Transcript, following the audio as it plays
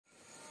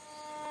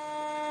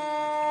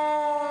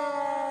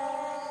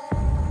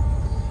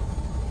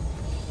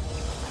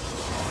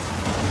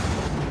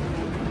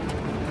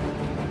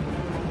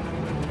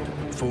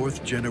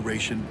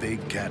fourth-generation big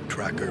cat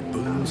tracker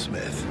Boone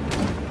Smith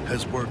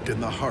has worked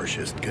in the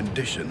harshest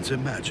conditions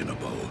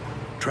imaginable,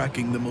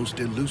 tracking the most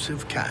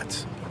elusive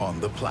cats on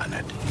the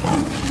planet.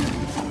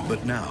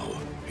 But now,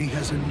 he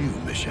has a new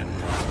mission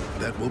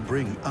that will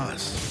bring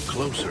us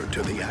closer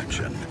to the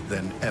action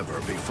than ever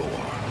before.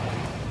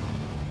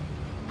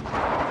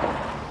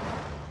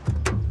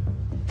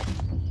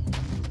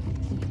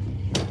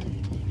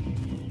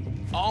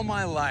 All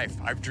my life,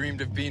 I've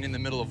dreamed of being in the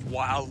middle of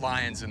wild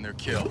lions in their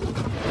kill,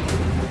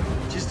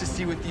 just to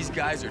see what these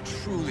guys are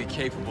truly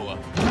capable of.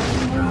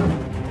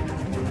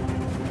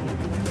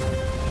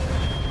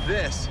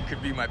 This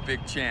could be my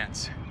big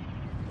chance,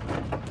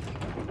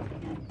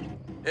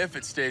 if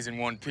it stays in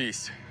one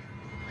piece.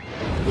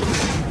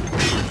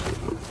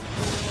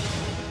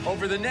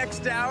 Over the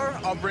next hour,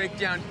 I'll break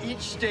down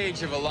each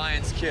stage of a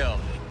lion's kill,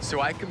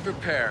 so I can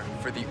prepare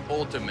for the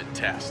ultimate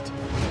test,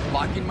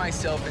 locking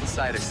myself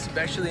inside a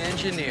specially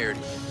engineered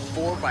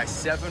 4 by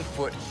 7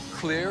 foot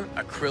clear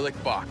acrylic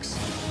box,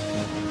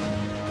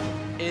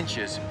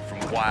 inches from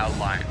wild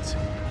lions.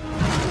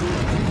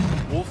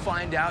 We'll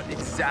find out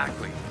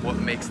exactly what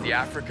makes the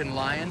African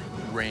lion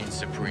reign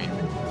supreme.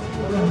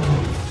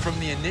 From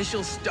the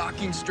initial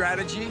stalking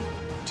strategy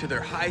to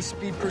their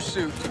high-speed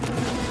pursuit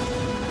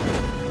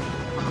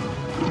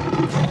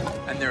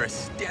and their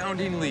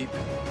astounding leap,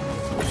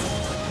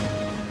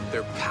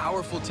 their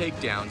powerful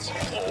takedowns,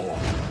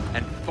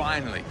 and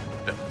finally,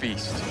 the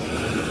feast.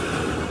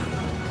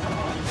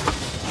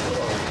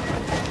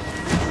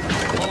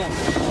 Boom.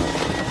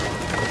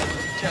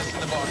 Test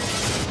in the box.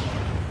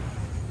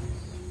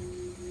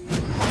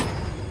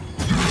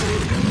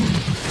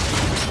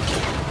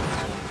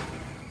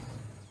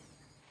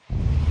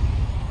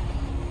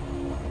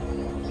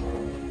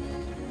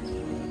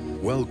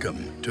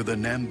 Welcome to the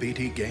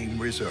Nambiti Game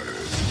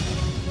Reserve.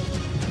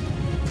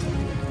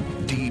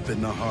 Deep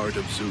in the heart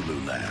of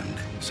Zululand,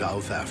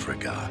 South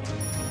Africa.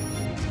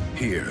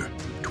 Here,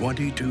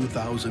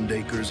 22,000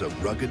 acres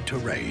of rugged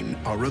terrain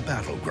are a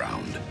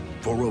battleground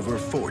for over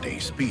 40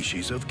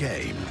 species of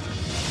game.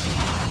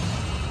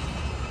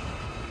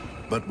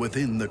 But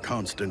within the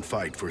constant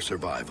fight for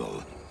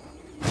survival,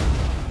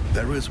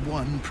 there is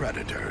one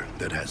predator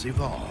that has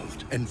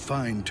evolved and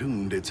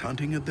fine-tuned its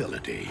hunting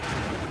ability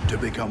to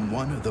become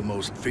one of the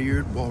most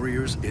feared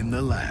warriors in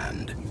the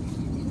land.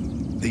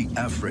 The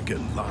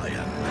African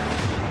lion.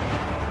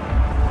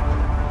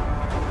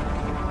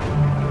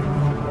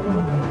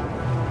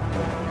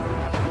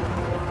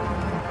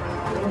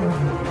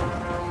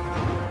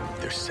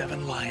 There's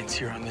 7 lions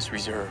here on this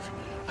reserve.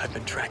 I've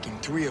been tracking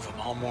 3 of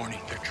them all morning.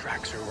 Their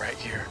tracks are right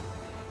here.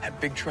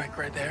 That big track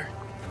right there,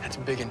 that's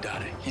Big and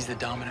Dada. He's the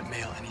dominant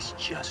male, and he's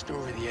just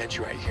over the edge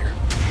right here.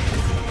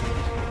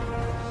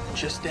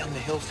 Just down the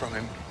hill from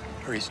him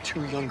are his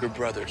 2 younger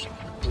brothers,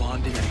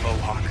 Blondie and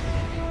Mohawk.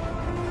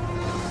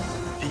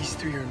 These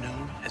 3 are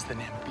known as the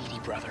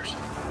Nambiti brothers.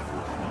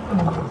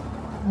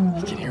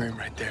 You can hear him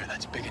right there.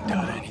 That's Big and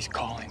Dada, and he's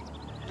calling.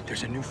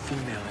 There's a new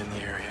female in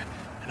the area,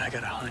 and I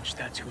got a hunch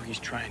that's who he's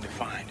trying to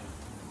find.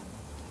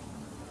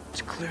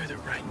 It's clear that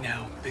right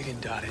now, Big and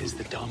Dada is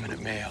the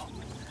dominant male.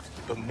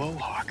 But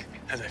Mohawk,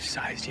 as I've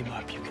sized him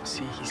up, you can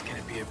see he's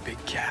gonna be a big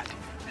cat.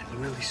 And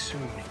really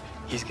soon,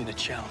 he's gonna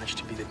challenge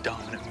to be the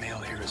dominant male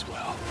here as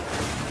well.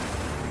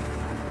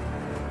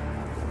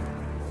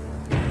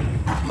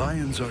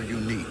 Lions are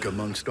unique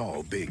amongst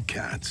all big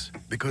cats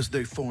because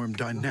they form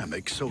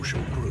dynamic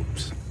social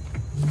groups.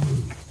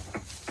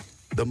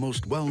 The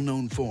most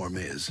well-known form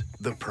is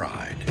the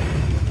pride,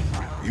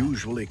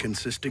 usually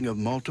consisting of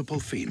multiple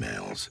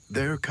females,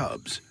 their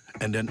cubs,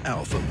 and an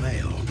alpha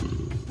male.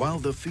 While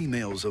the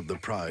females of the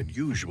pride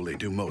usually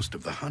do most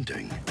of the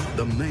hunting,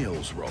 the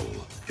male's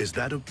role is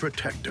that of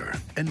protector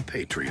and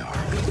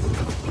patriarch.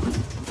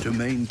 To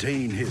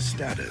maintain his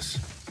status,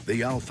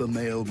 the alpha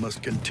male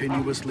must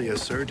continuously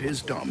assert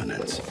his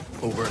dominance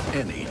over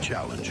any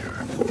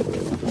challenger.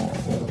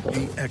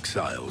 He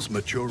exiles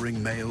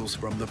maturing males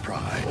from the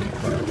pride,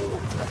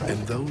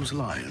 and those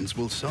lions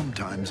will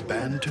sometimes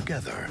band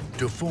together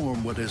to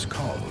form what is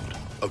called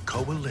a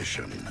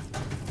coalition.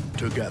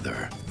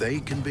 Together, they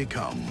can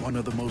become one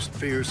of the most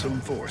fearsome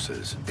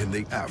forces in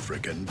the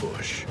African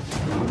bush.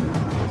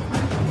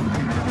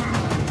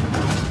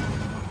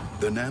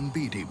 The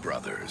Nambiti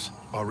brothers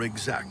are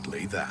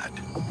exactly that.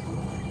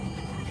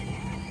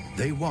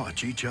 They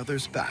watch each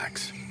other's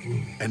backs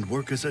and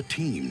work as a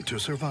team to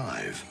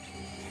survive.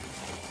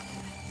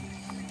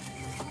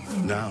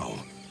 Now,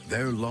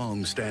 their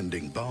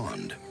long-standing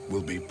bond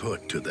will be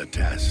put to the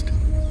test.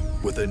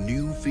 With a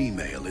new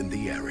female in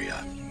the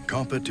area,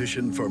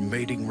 competition for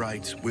mating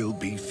rights will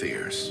be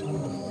fierce.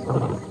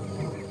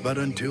 But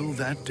until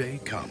that day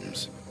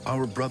comes,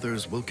 our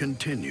brothers will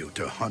continue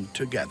to hunt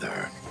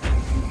together.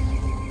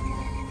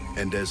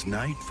 And as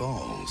night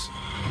falls,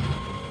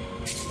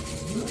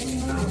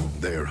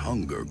 their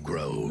hunger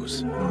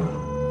grows.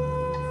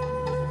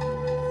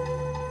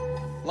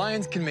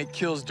 Lions can make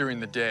kills during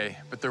the day,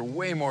 but they're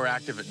way more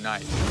active at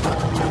night.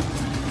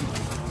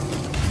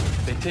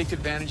 They take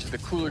advantage of the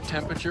cooler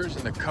temperatures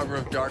and the cover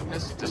of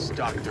darkness to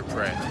stalk their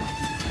prey.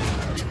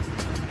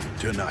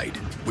 Tonight,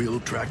 we'll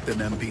track the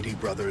Nambiti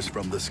brothers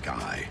from the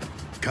sky,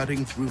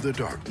 cutting through the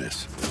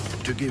darkness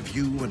to give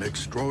you an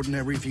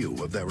extraordinary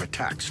view of their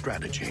attack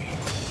strategy.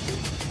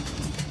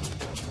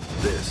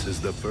 This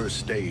is the first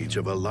stage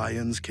of a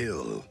lion's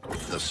kill,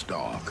 the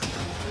stalk.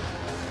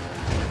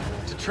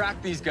 To track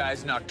these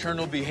guys'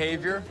 nocturnal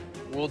behavior,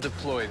 we'll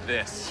deploy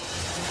this.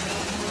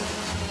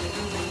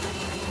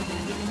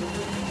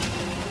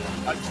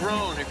 A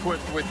drone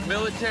equipped with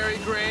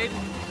military-grade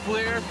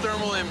FLIR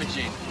thermal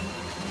imaging.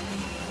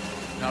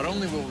 Not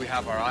only will we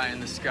have our eye in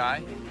the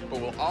sky,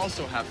 but we'll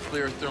also have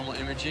FLIR thermal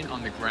imaging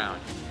on the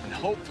ground. And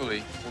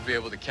hopefully, we'll be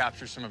able to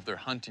capture some of their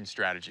hunting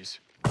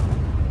strategies.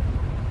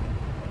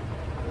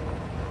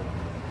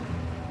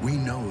 We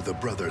know the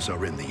brothers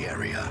are in the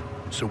area,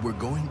 so we're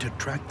going to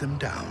track them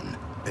down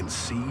and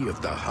see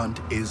if the hunt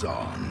is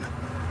on.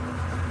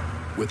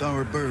 With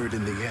our bird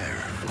in the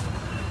air,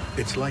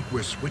 it's like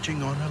we're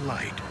switching on a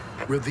light,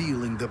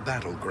 revealing the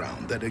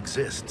battleground that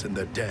exists in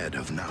the dead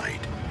of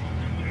night.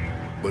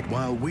 But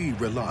while we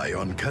rely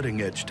on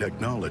cutting-edge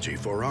technology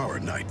for our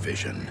night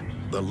vision,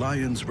 the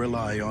lions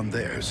rely on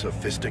their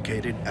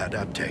sophisticated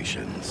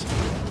adaptations.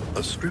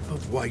 A strip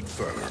of white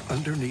fur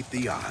underneath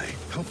the eye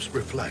helps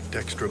reflect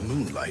extra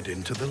moonlight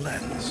into the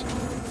lens.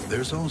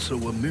 There's also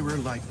a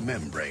mirror-like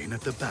membrane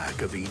at the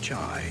back of each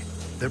eye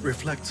that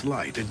reflects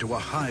light into a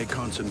high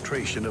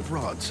concentration of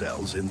rod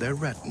cells in their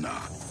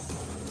retina.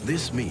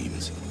 This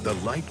means the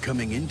light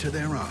coming into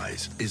their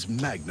eyes is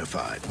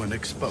magnified when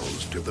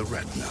exposed to the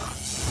retina,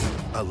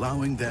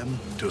 allowing them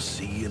to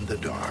see in the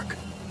dark,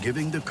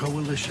 giving the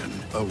coalition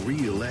a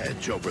real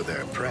edge over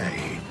their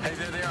prey. Hey,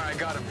 there they are, I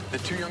got them. The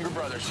two younger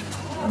brothers.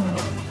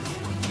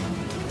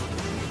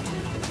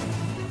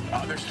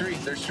 Oh, there's three,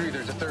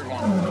 there's a third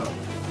one.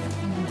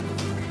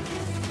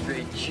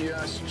 They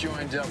just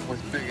joined up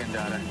with Big and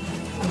Dada.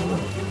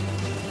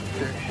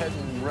 They're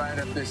heading right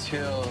up this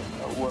hill,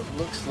 what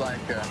looks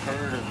like a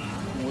herd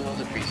of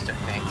wildebeest, I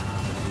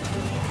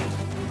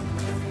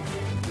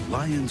think.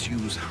 Lions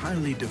use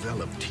highly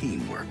developed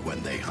teamwork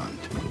when they hunt.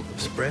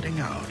 Spreading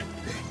out,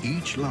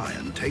 each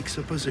lion takes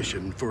a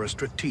position for a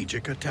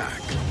strategic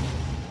attack.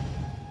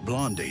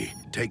 Blondie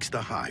takes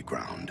the high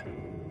ground,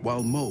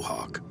 while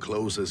Mohawk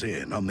closes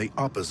in on the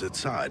opposite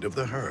side of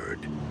the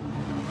herd.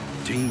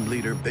 Team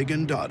leader Big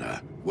and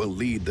Dada will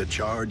lead the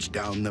charge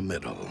down the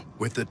middle,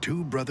 with the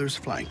two brothers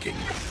flanking.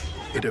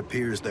 It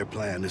appears their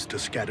plan is to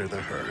scatter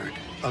the herd,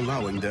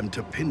 allowing them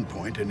to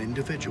pinpoint an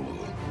individual.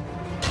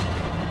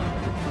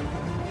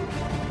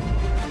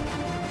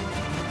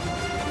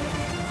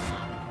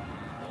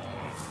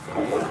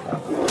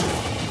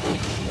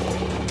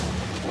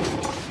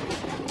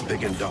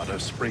 Big and Dada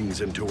springs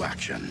into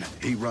action.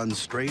 He runs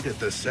straight at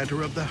the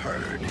center of the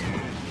herd.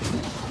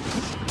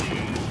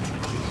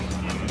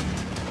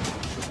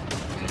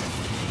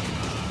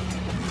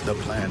 The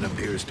plan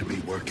appears to be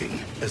working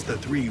as the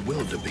three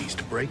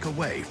wildebeest break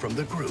away from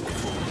the group.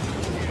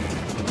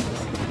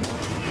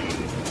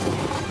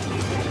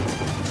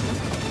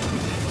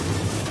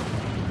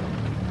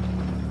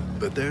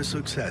 But their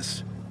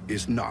success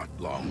is not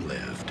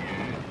long-lived.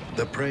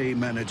 The prey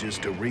manages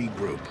to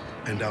regroup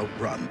and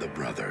outrun the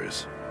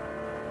brothers.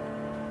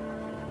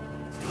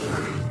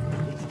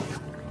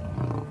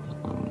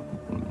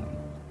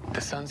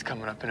 The sun's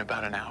coming up in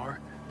about an hour,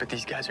 but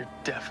these guys are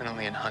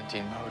definitely in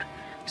hunting mode.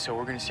 So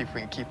we're gonna see if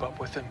we can keep up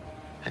with them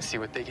and see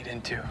what they get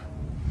into.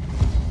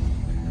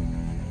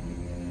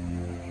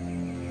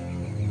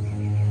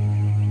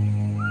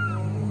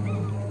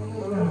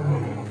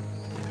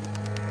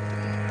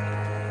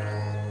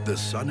 The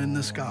sun in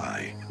the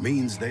sky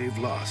means they've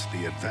lost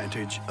the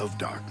advantage of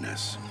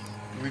darkness.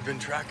 We've been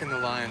tracking the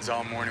lions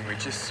all morning. We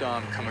just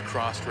saw them come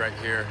across right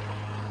here.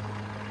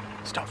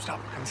 Stop.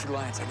 I can see the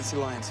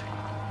lions.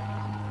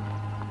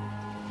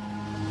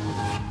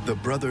 The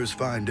brothers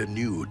find a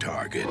new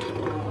target.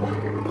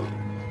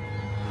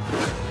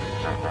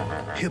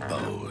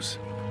 Hippos.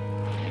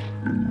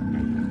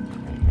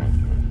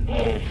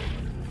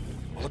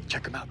 Look,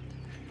 check them out.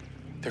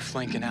 They're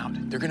flanking out.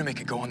 They're gonna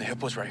make it go on the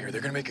hippos right here.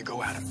 They're gonna make it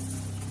go at them.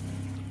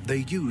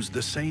 They use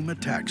the same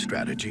attack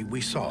strategy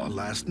we saw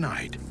last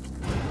night.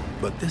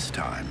 But this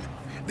time,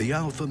 the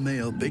alpha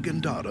male Big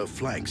and Dada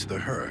flanks the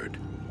herd,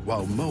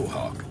 while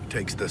Mohawk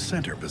takes the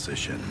center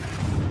position.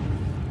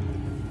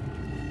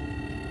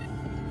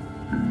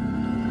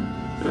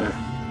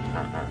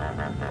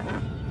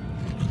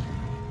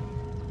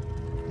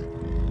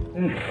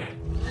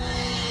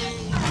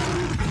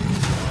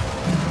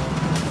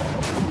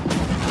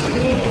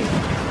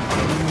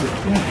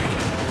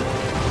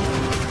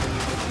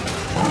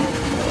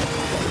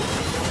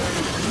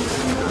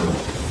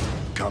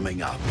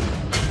 Coming up,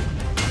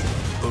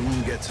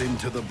 Boone gets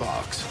into the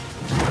box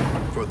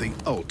for the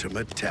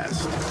ultimate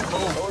test.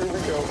 Oh, here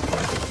we go.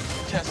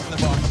 Test in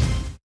the box.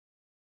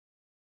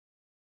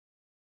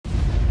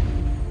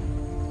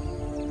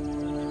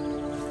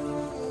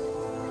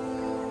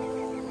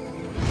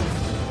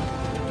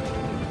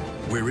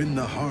 We're in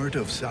the heart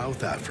of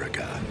South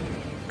Africa,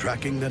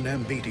 tracking the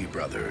Nambiti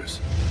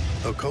brothers,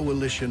 a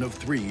coalition of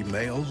 3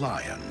 male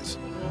lions.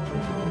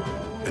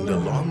 And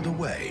along the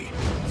way,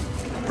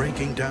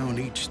 breaking down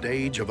each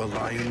stage of a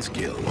lion's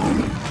kill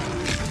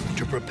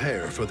to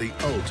prepare for the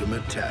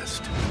ultimate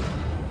test.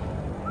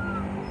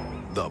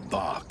 The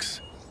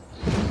box.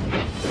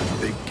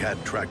 Big cat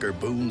tracker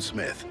Boone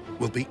Smith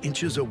will be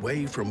inches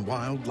away from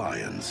wild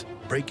lions,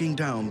 breaking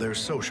down their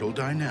social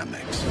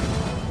dynamics.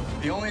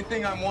 The only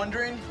ththing I'm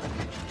wondering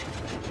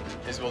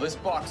is, will this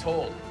box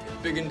hold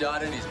if Big and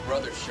Dot and his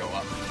brothers show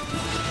up?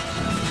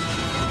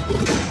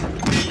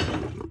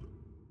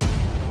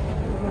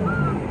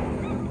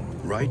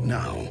 Right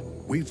now,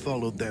 we've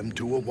followed them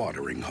to a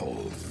watering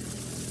hole.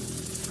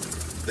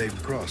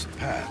 They've crossed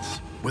paths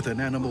with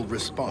an animal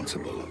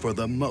responsible for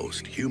the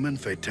most human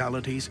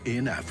fatalities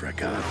in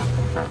Africa.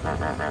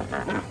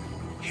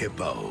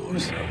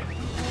 Hippos.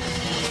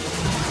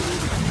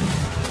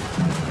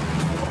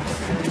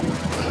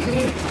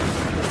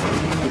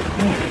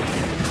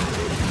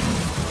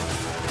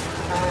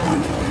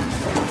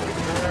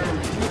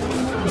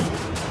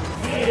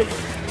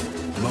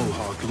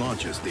 Mohawk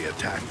launches the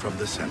attack from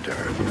the center.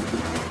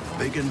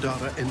 Big and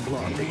Dada and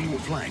Blondie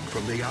flank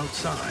from the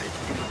outside.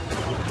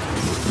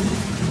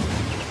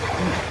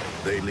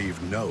 They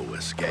leave no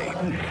escape.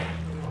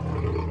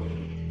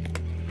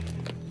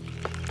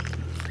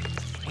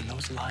 When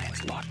those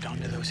lions locked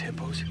onto those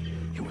hippos,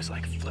 it was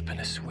like flipping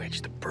a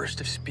switch. The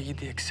burst of speed,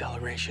 the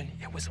acceleration,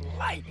 it was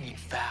lightning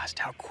fast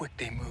how quick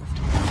they moved.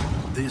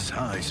 This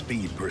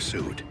high-speed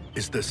pursuit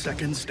is the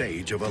second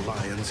stage of a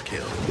lion's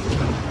kill.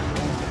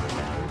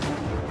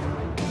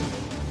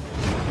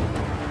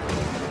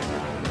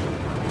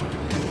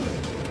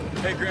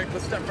 Hey, Greg,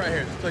 let's stop right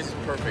here. This place is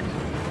perfect.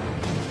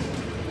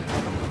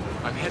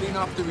 I'm heading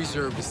off the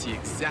reserve to see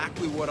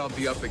exactly what I'll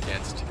be up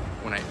against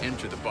when I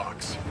enter the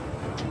box.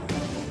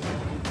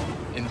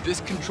 In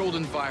this controlled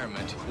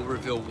environment, we'll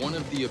reveal one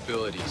of the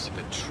abilities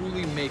that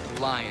truly make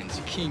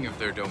lions king of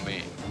their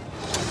domain.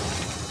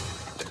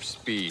 Their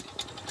speed.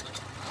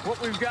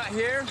 What we've got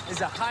here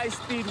is a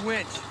high-speed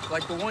winch,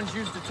 like the ones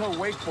used to tow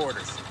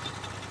wakeboarders.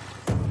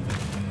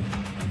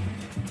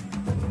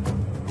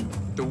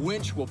 The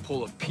winch will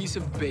pull a piece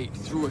of bait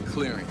through a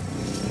clearing,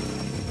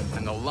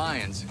 and the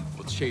lions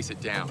will chase it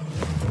down.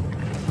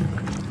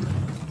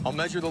 I'll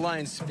measure the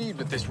lion's speed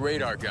with this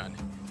radar gun,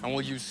 and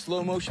we'll use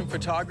slow-motion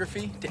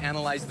photography to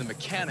analyze the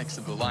mechanics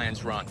of the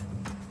lion's run,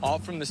 all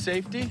from the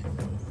safety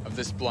of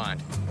this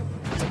blind.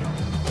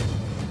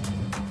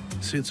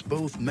 Since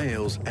both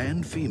males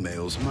and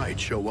females might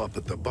show up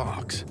at the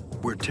box,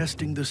 we're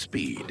testing the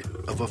speed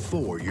of a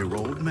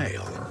 4-year-old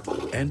male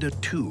and a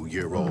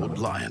 2-year-old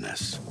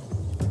lioness.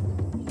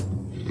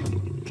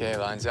 Okay,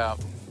 lines out.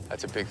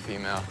 That's a big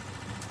female.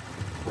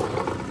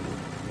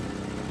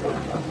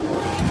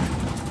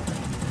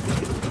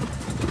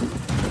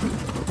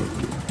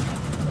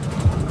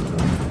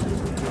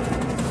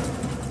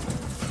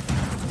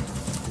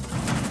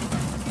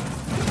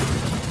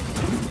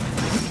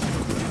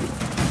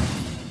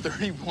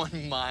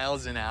 "31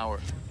 miles an hour.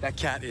 That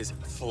cat is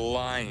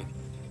flying.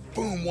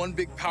 Boom, one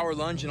big power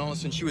lunge, and all of a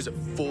sudden she was at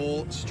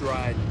full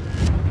stride.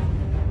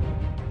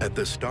 At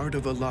the start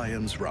of a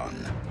lion's run,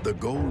 the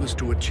goal is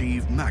to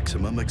achieve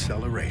maximum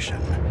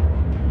acceleration.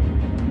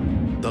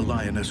 The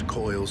lioness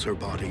coils her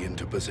body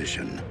into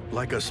position,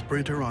 like a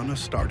sprinter on a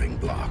starting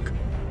block.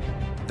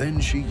 Then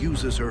she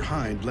uses her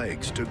hind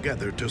legs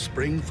together to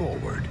spring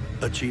forward,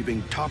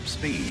 achieving top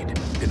speed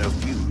in a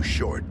few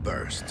short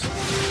bursts.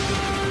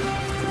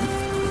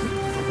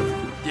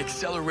 The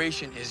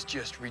acceleration is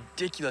just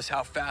ridiculous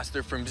how fast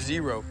they're from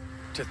 0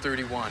 to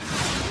 31.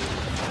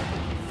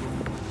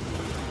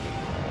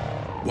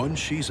 Once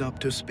she's up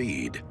to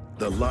speed,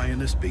 the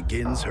lioness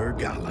begins her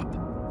gallop.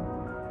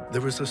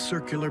 There is a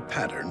circular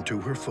pattern to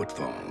her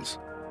footfalls.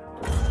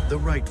 The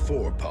right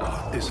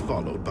forepaw is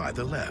followed by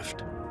the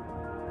left.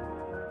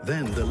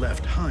 Then the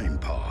left hind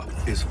paw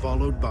is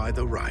followed by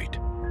the right.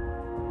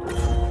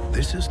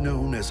 This is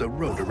known as a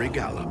rotary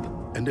gallop,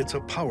 and it's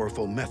a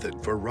powerful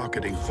method for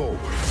rocketing forward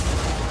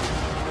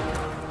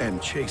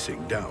and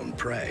chasing down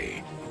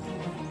prey.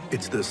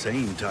 It's the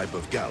same type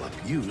of gallop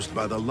used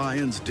by the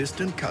lion's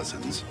distant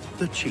cousins,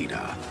 the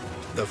cheetah,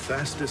 the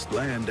fastest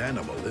land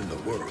animal in the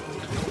world.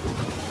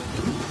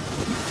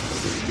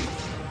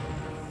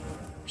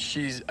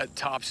 She's at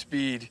top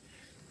speed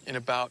in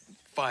about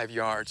 5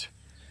 yards.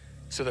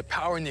 So the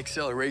power and the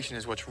acceleration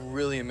is what's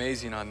really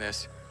amazing on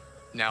this.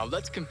 Now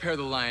let's compare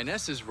the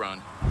lioness's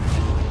run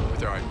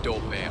with our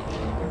adult male.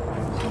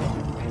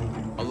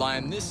 A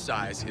lion this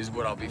size is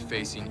what I'll be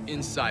facing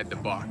inside the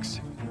box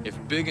if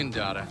Big and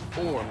Dada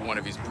or one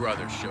of his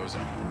brothers shows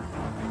up.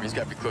 He's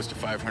got to be close to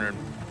 500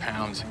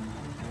 pounds.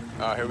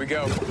 Here we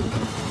go.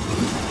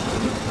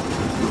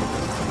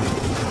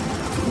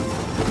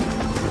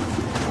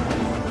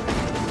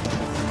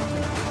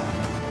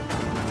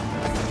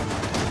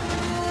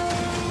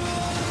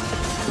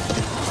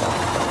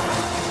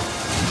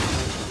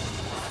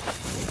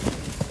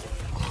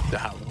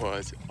 That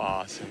was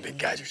awesome. Big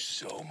guys are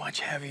so much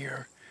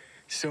heavier,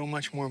 so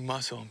much more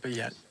muscle, but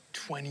yet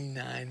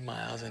 29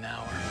 miles an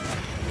hour.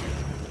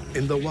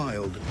 In the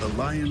wild, the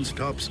lion's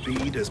top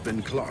speed has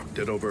been clocked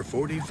at over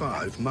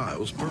 45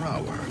 miles per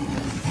hour.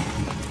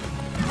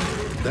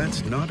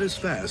 That's not as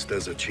fast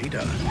as a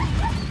cheetah,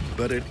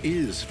 but it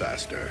is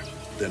faster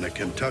than a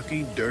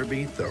Kentucky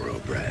Derby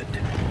thoroughbred.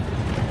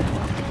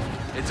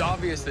 It's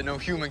obvious that no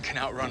human can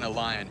outrun a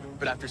lion,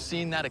 but after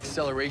seeing that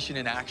acceleration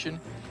in action,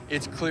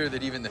 it's clear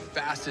that even the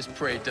fastest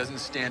prey doesn't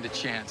stand a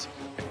chance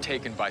if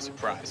taken by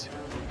surprise.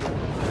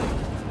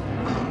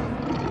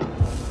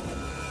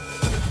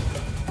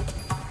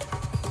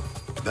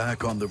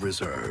 Back on the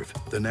reserve,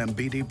 the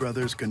Nambiti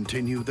brothers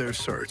continue their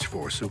search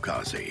for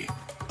Sukazi,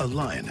 a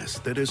lioness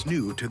that is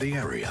new to the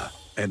area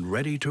and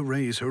ready to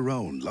raise her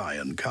own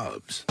lion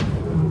cubs.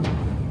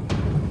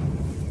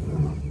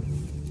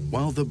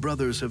 While the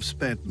brothers have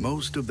spent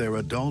most of their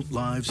adult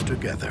lives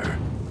together,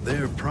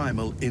 their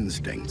primal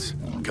instincts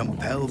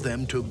compel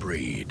them to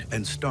breed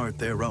and start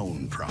their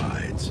own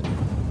prides.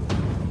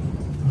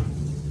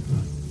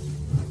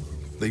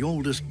 The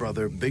oldest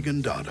brother,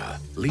 Bigandata,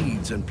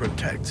 leads and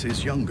protects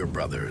his younger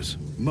brothers,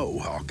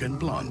 Mohawk and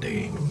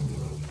Blondie.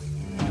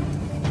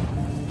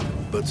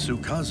 But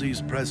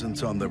Sukazi's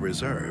presence on the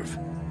reserve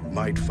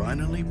might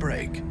finally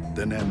break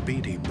the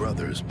Nambiti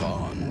brothers'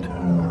 bond.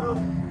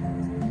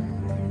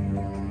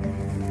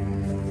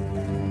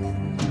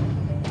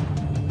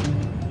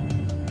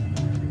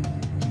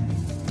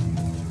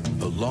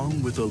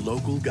 Along with a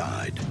local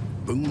guide,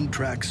 Boone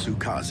tracks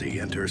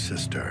Sukazi and her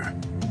sister.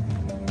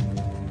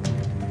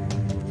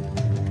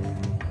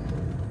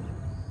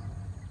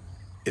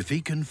 If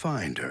he can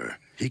find her,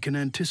 he can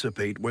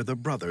anticipate where the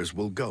brothers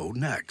will go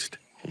next.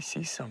 He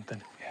sees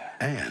something.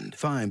 And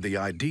find the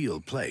ideal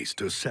place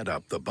to set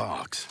up the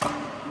box.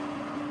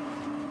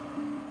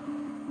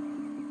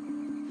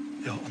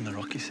 Yeah, on the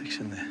rocky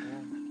section there.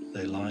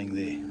 They're lying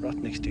there, right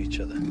next to each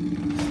other.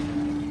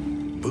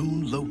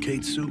 Boone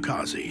locates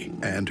Sukazi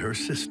and her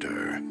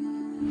sister.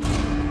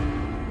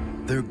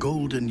 Their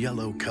golden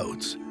yellow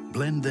coats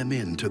blend them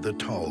into the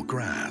tall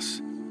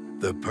grass,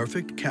 the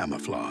perfect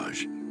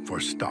camouflage for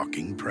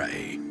stalking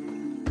prey.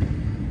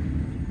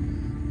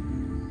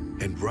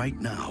 And right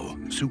now,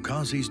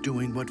 Sukazi's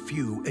doing what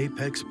few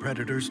apex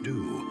predators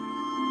do.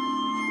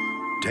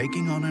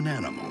 Taking on an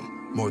animal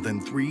more than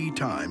 3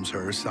 times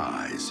her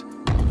size.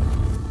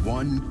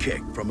 One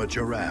kick from a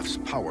giraffe's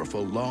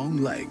powerful long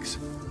legs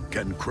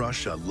can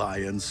crush a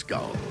lion's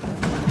skull.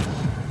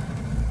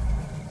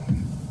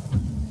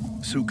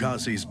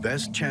 Sukazi's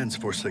best chance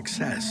for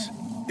success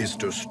is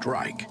to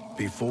strike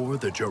before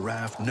the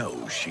giraffe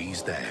knows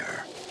she's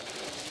there.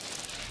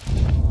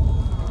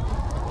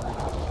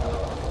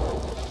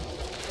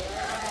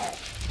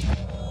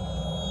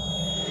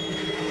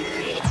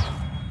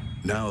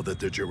 Now that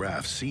the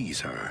giraffe sees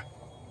her,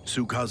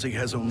 Sukazi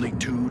has only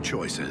 2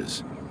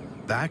 choices: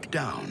 back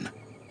down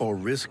or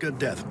risk a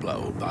death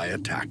blow by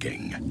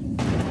attacking.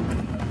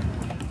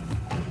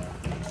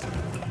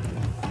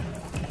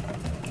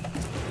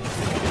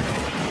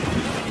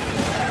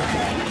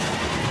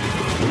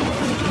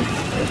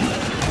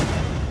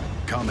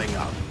 Coming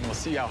up, We'll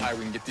see how high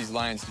we can get these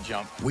lions to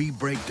jump. we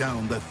break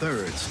down the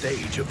 3rd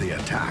stage of the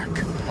attack.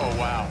 Oh,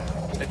 wow.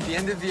 At the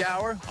end of the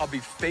hour, I'll be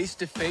face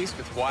to face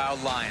with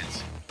wild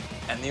lions.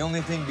 And the only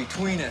thing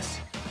between us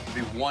will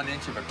be 1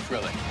 inch of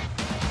acrylic.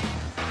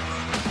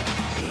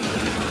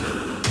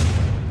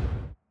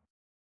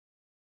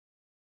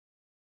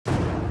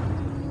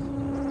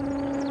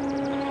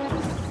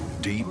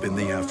 Deep in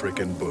the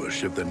African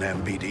bush of the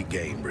Nambiti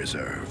Game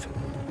Reserve,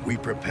 we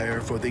prepare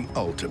for the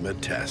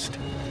ultimate test.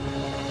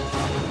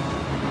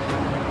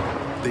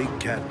 Big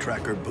cat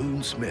tracker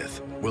Boone Smith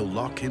will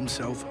lock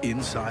himself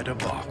inside a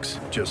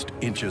box just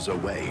inches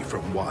away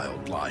from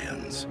wild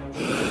lions.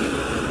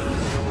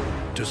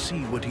 To see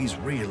what he's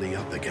really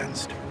up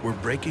against, we're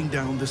breaking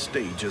down the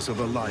stages of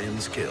a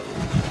lion's kill,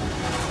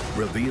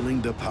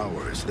 revealing the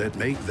powers that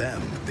make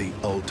them the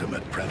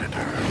ultimate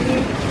predator.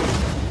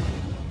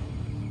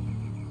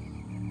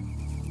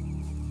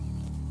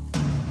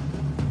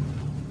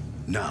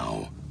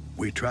 Now,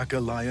 we track a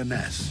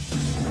lioness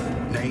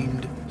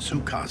named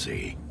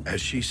Sukazi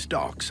as she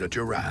stalks a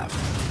giraffe.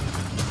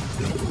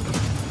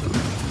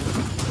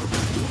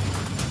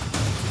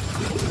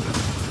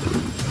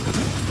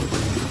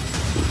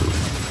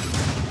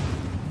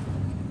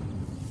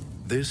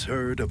 This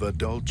herd of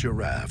adult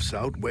giraffes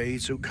outweigh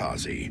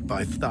Sukazi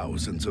by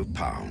thousands of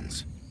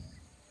pounds.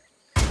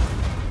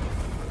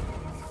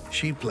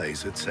 She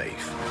plays it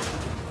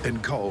safe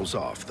and calls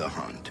off the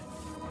hunt.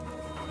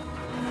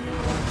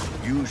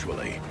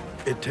 Usually,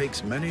 it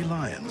takes many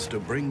lions to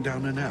bring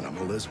down an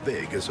animal as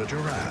big as a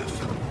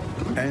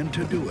giraffe. And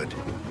to do it,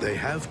 they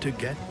have to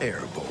get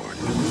airborne.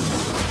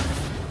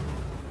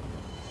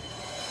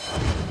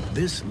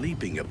 This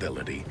leaping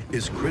ability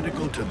is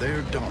critical to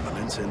their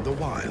dominance in the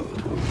wild.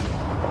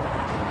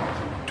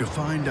 To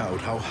find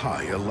out how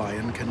high a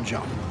lion can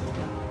jump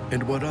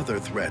and what other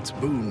threats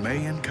Boone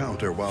may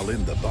encounter while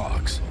in the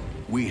box,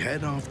 we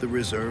head off the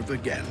reserve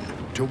again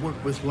to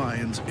work with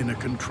lions in a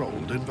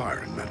controlled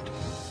environment.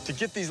 To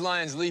get these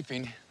lions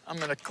leaping, I'm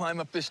gonna climb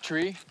up this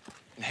tree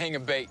and hang a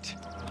bait.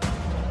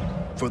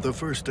 For the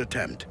first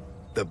attempt,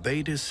 The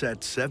bait is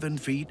set 7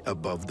 feet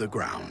above the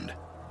ground.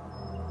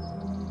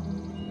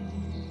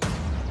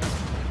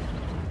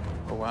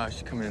 Oh, wow,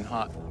 she's coming in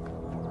hot.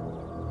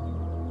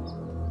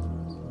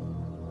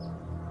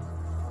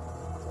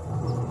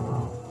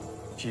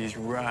 She's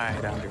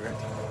right under it.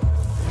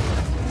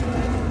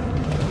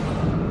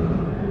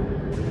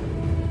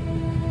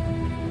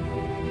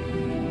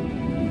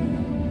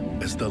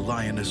 As the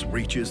lioness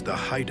reaches the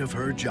height of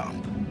her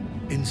jump,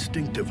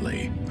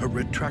 instinctively, her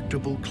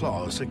retractable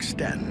claws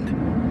extend.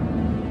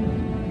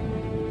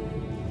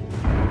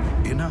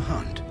 In a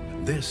hunt,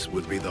 this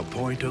would be the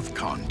point of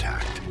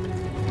contact,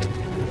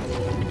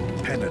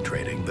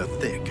 penetrating the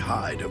thick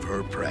hide of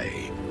her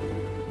prey,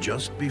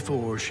 just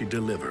before she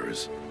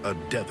delivers a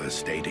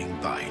devastating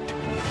bite.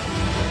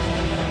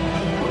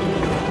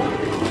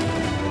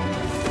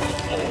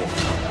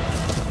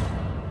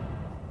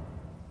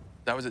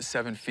 That was at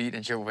 7 feet,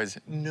 and there was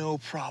no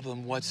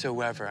problem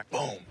whatsoever.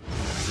 Boom.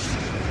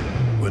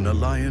 When a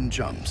lion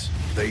jumps,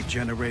 they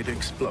generate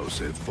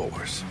explosive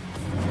force.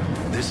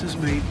 This is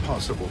made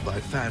possible by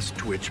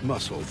fast-twitch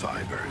muscle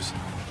fibers.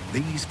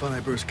 These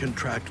fibers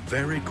contract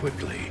very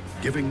quickly,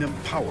 giving them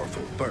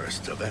powerful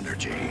bursts of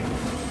energy.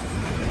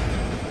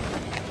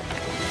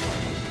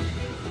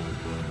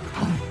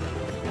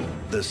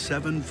 The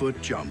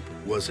 7-foot jump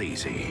was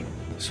easy,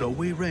 so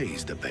we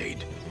raised the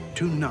bait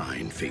to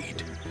 9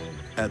 feet.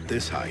 At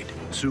this height,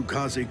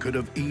 Sukazi could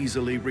have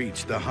easily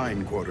reached the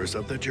hindquarters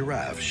of the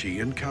giraffe she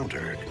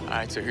encountered. All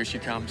right, so here she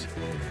comes.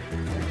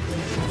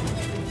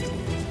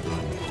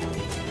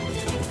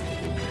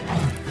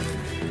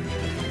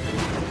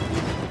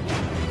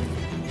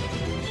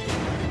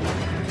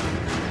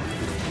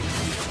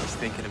 Just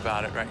thinking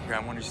about it right here. I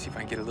wanted to see if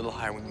I can get a little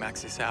higher. We can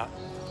max this out.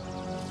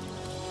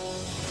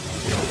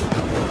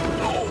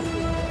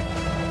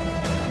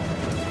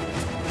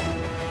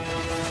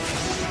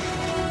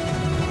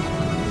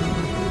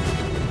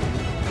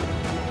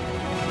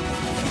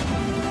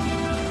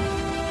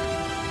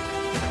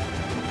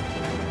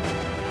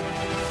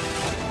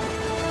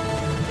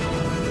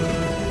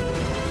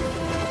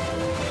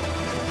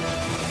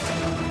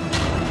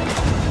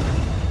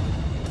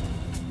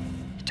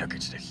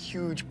 Just a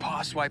huge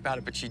paw swipe at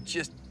it, but she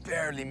just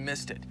barely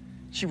missed it.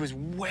 She was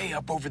way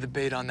up over the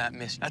bait on that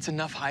miss. That's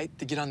enough height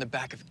to get on the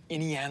back of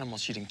any animal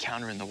she'd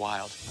encounter in the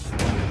wild.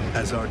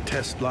 As our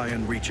test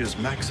lion reaches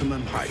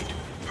maximum height,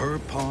 her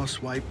paw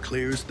swipe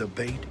clears the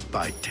bait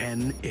by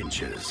 10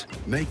 inches,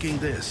 making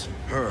this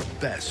her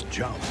best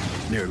jump,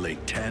 nearly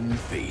 10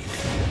 feet.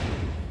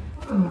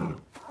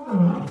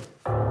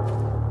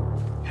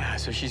 Yeah,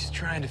 so she's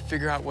trying to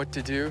figure out what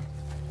to do.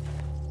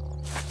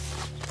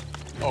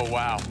 Oh,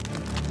 wow.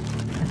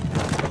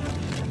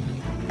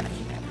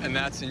 And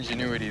that's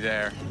ingenuity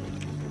there.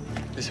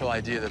 This whole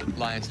idea that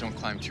lions don't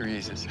climb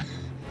trees is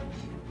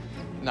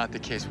not the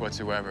case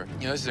whatsoever.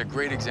 You know, this is a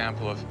great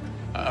example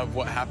of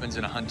what happens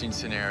in a hunting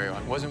scenario.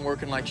 It wasn't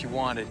working like she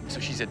wanted, so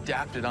she's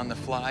adapted on the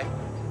fly,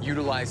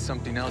 utilized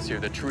something else here,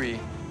 the tree,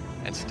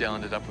 and still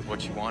ended up with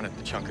what she wanted,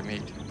 the chunk of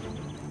meat.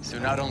 So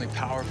not only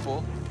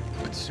powerful,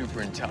 but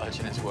super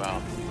intelligent as well.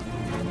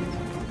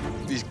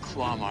 These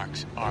claw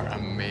marks are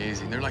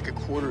amazing. They're like a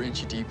 1/4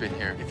 inch deep in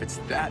here. If it's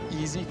that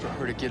easy for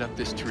her to get up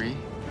this tree,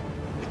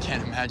 I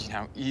can't imagine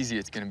how easy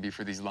it's gonna be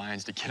for these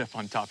lions to get up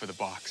on top of the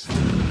box.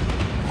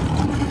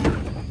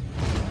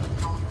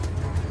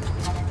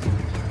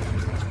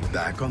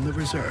 Back on the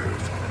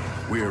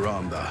reserve, we're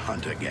on the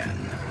hunt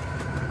again.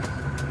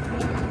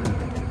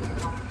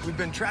 We've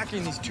been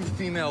tracking these 2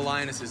 female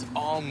lionesses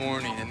all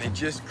morning, and they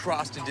just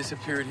crossed and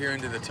disappeared here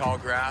into the tall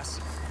grass.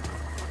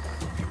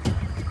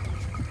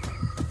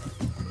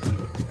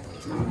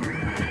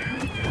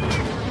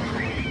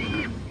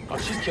 Oh,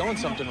 she's killing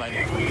something right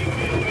now.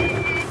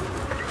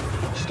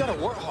 She's got a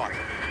warthog.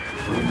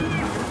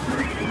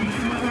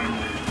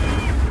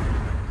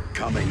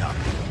 Coming up,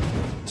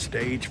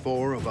 stage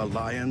 4 of a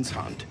lion's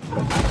hunt.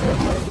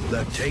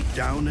 The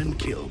takedown and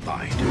kill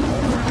bite.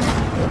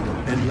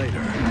 And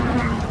later,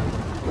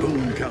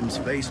 Boone comes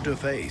face to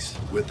face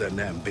with the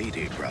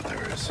Nambiti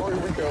brothers. Oh, here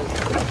we go.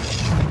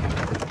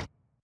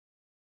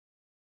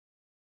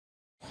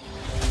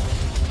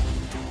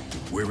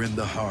 We're in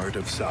the heart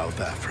of South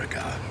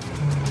Africa,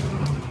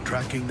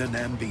 tracking the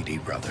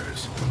Nambiti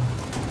brothers,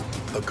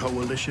 a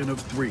coalition of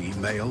 3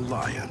 male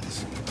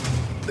lions.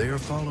 They are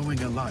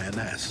following a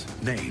lioness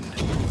named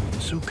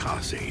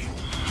Sukazi.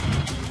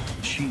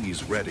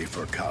 She's ready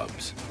for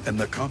cubs, and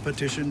the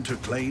competition to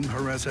claim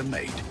her as a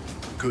mate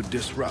could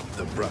disrupt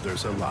the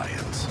brothers'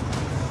 alliance.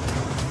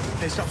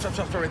 Hey, stop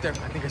right there.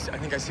 I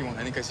think I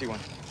see one.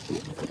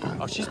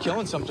 Oh, she's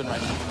killing something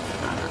right now.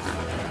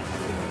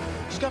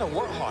 She's got a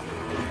warthog.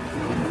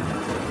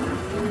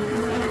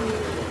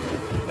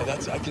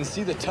 Yeah, I can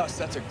see the tusk.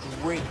 That's a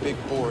great big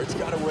boar. It's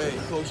got to weigh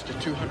close to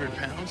 200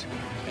 pounds,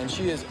 and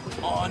she is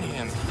on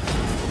him.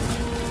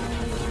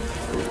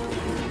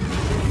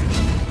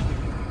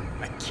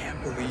 I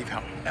can't believe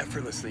how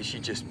effortlessly she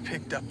just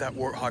picked up that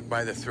warthog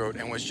by the throat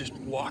and was just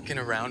walking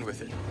around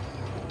with it.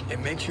 It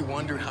makes you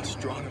wonder how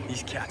strong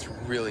these cats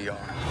really are.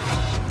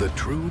 The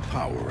true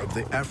power of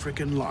the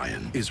African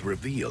lion is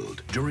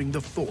revealed during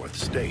the fourth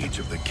stage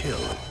of the kill,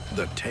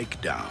 the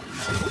takedown.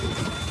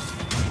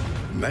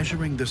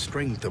 Measuring the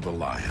strength of a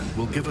lion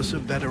will give us a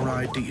better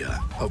idea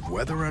of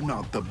whether or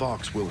not the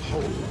box will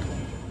hold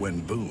when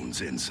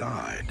Boone's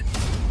inside.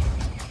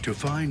 To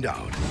find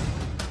out,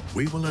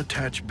 we will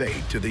attach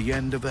bait to the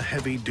end of a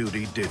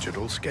heavy-duty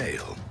digital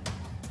scale.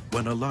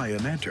 When a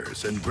lion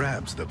enters and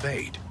grabs the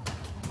bait,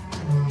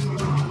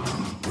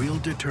 we'll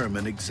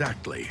determine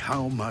exactly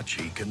how much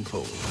he can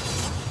pull.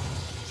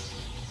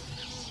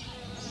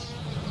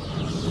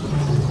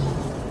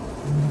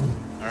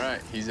 All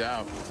right, he's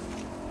out.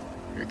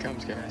 Here he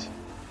comes, guys.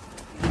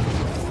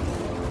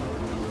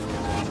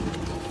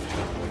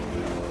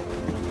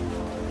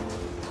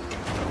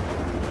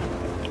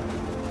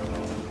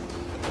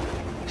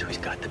 So he's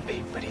got the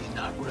bait, but he's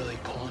not really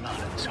pulling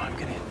on it. So I'm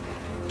gonna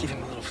give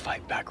him a little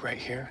fight back right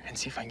here and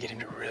see if I can get him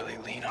to really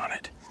lean on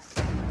it.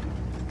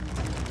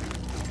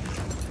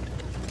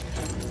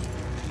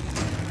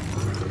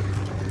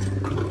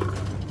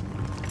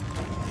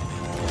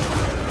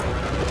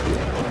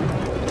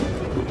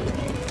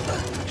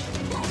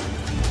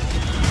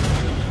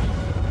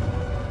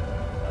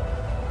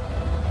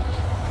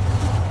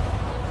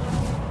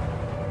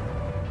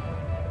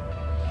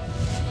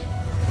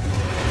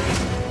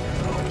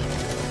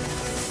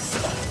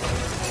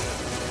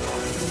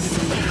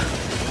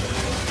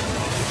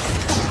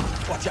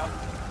 Watch out.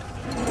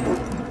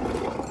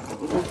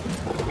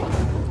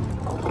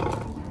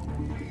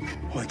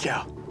 Holy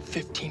cow,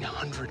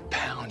 1,500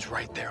 pounds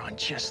right there on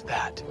just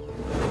that.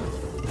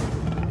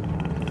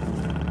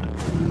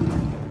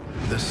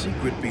 The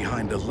secret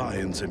behind a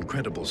lion's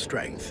incredible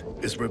strength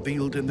is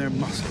revealed in their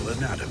muscle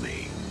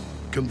anatomy.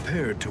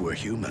 Compared to a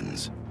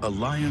human's, a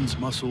lion's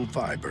muscle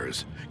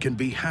fibers can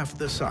be half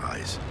the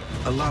size,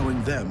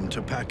 allowing them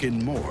to pack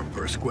in more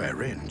per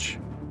square inch.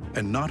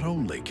 And not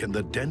only can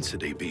the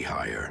density be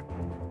higher,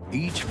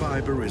 each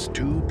fiber is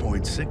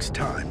 2.6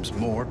 times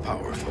more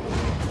powerful.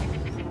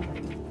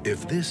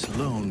 If this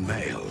lone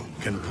male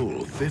can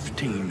pull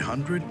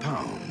 1,500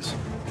 pounds,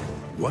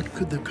 what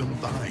could the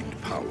combined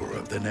power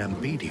of the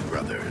Nambiti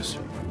brothers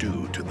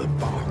do to the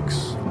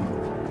box?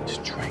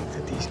 Strength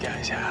that these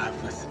guys have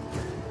with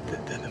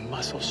the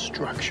muscle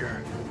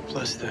structure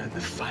plus the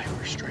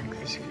fiber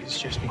strength is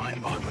just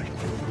mind-boggling.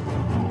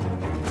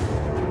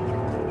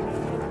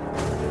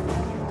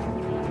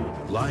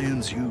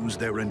 Lions use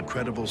their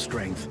incredible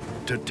strength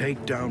to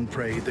take down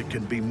prey that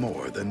can be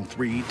more than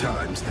 3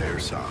 times their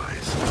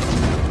size.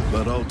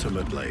 But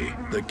ultimately,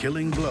 the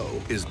killing blow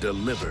is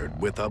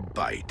delivered with a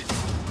bite.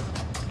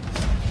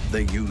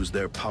 They use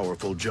their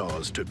powerful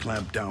jaws to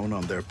clamp down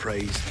on their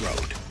prey's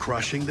throat,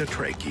 crushing the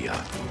trachea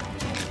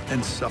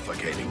and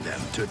suffocating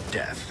them to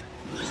death.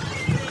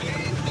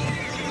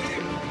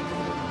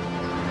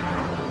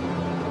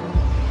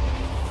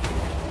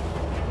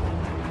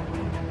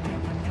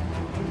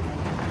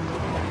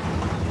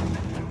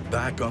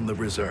 Back on the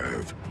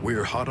reserve,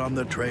 we're hot on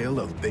the trail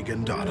of Big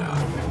and Dada.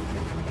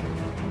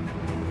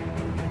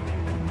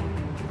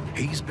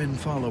 He's been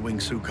following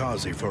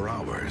Sukazi for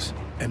hours,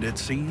 and it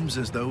seems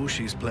as though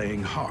she's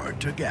playing hard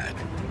to get.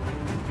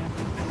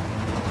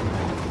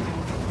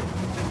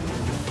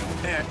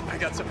 Hey, I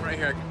got something right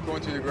here,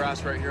 going through the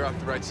grass right here off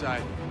the right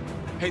side.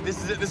 Hey,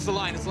 this is it, this is the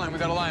line, it's the line. We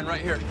got a line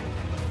right here.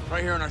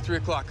 Right here on our 3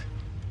 o'clock.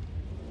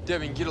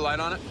 Debbie, can you get a light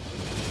on it?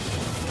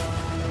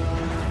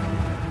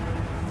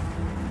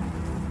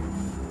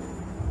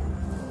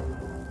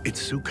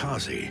 It's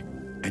Sukazi,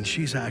 and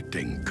she's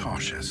acting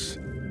cautious.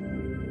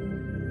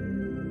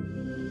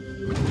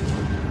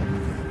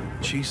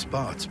 She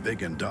spots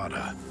Big and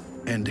Dada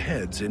and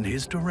heads in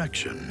his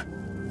direction.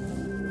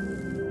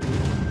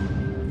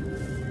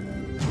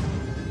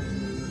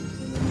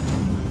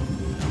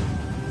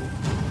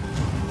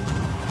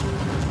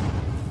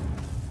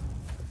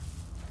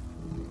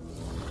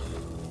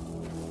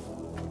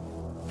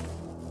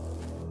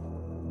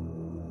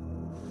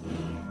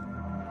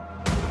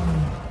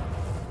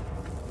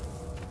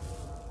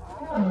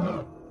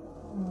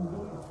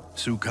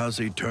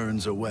 Sukazi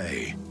turns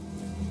away.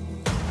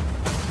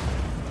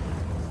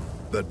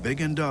 But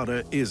Big and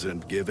Dada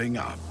isn't giving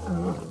up.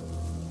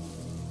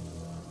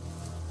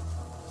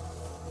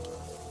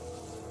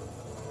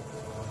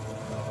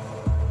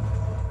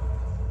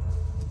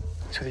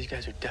 So these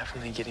guys are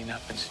definitely getting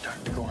up and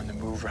starting to go on the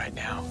move right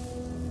now.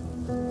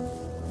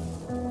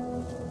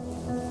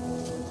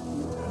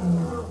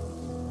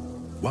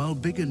 While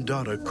Big and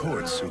Dada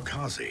courts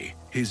Sukazi,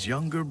 his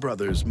younger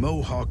brothers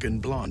Mohawk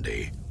and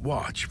Blondie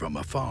watch from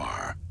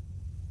afar.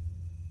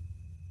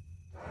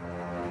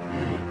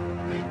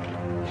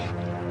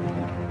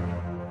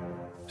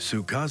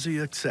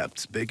 Sukazi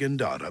accepts Big and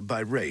Dada by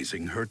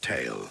raising her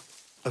tail,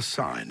 a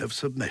sign of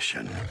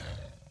submission.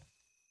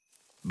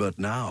 But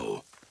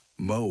now,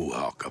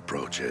 Mohawk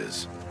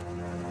approaches.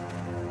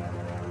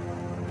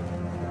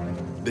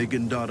 Big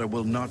and Dada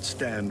will not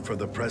stand for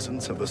the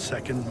presence of a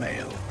second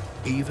male,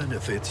 even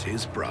if it's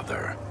his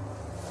brother.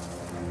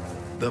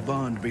 The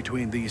bond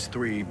between these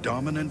three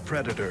dominant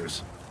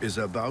predators is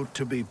about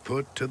to be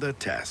put to the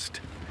test.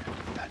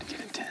 About to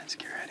get intense.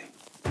 Get ready.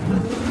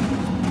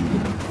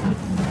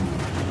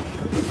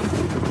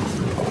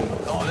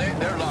 Oh,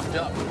 they're locked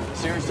up.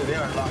 Seriously, they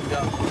are locked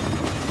up.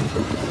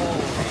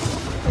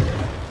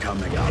 Holy.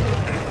 Coming up,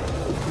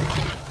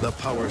 the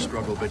power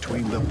struggle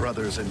between the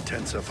brothers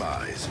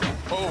intensifies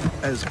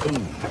as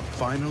Boone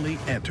finally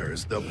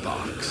enters the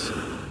box.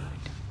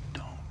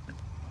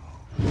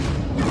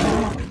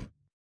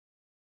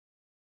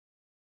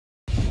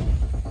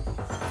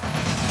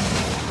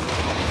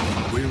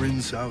 We're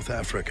in South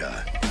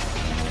Africa,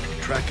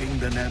 tracking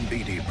the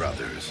Nambiti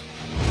brothers,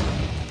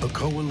 a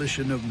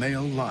coalition of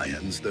male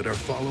lions that are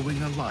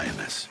following a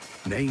lioness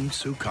named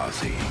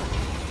Sukazi.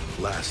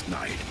 Last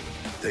night,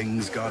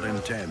 things got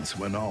intense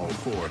when all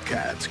four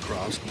cats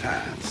crossed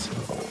paths.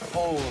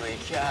 Holy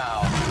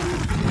cow.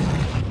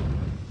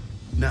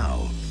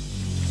 Now,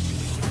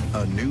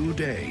 a new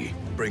day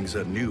brings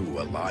a new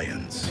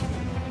alliance.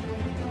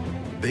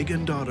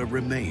 Bigandata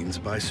remains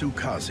by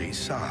Sukazi's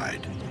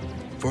side.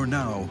 For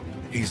now,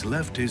 he's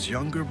left his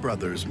younger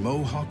brothers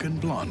Mohawk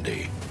and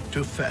Blondie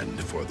to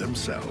fend for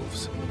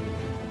themselves.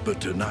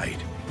 But tonight,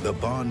 the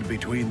bond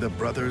between the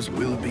brothers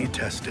will be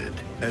tested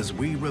as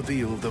we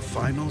reveal the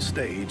final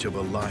stage of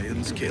a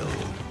lion's kill,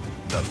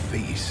 the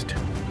feast.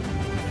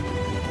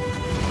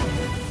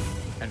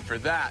 And for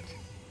that,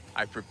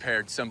 I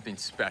prepared something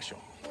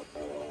special.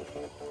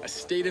 A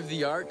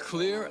state-of-the-art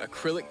clear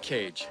acrylic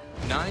cage,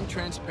 9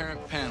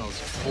 transparent panels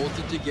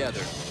bolted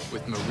together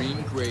with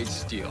marine-grade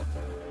steel.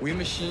 We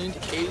machined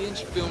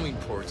 8-inch filming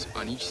ports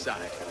on each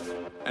side.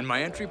 And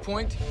my entry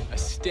point, a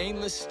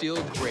stainless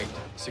steel grate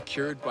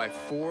secured by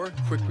 4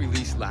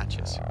 quick-release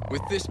latches.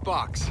 With this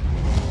box,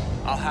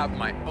 I'll have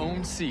my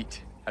own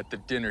seat at the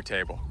dinner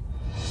table.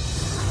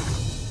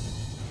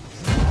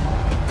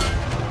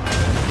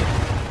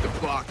 The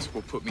box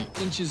will put me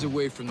inches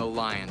away from the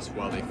lions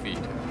while they feed.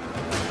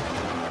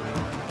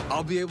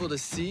 I'll be able to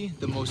see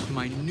the most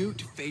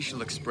minute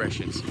facial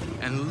expressions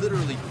and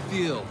literally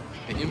feel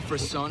the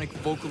infrasonic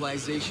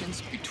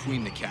vocalizations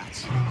between the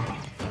cats.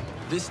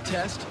 This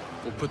test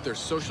will put their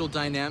social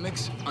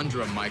dynamics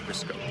under a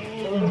microscope.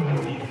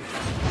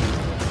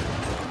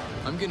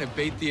 I'm gonna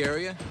bait the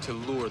area to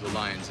lure the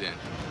lions in.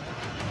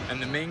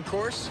 And the main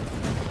course,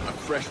 a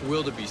fresh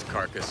wildebeest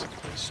carcass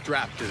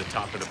strapped to the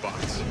top of the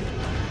box.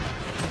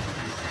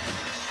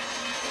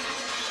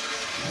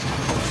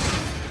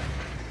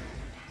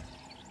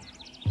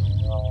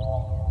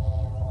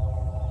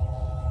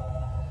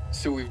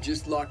 So we've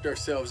just locked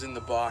ourselves in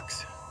the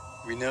box.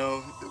 We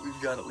know that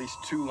we've got at least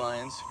 2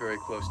 lions very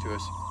close to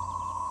us.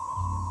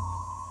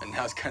 And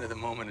now's kind of the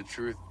moment of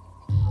truth.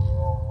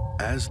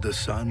 As the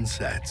sun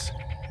sets,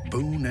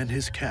 Boone and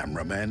his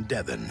cameraman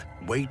Devin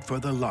wait for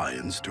the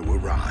lions to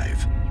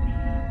arrive.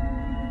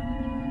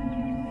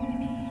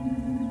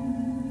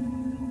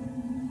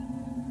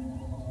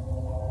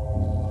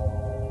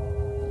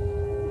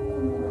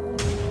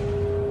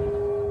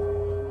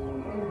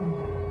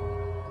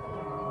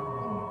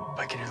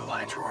 I can hear the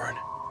lions roaring.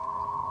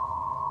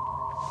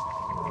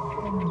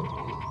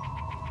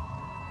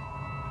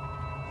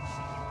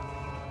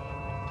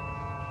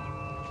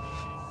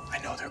 I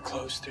know they're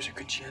close. There's a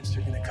good chance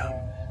they're gonna come.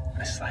 I'm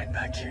gonna slide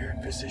back here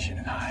in position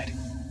and hide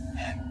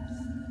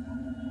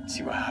and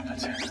see what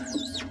happens.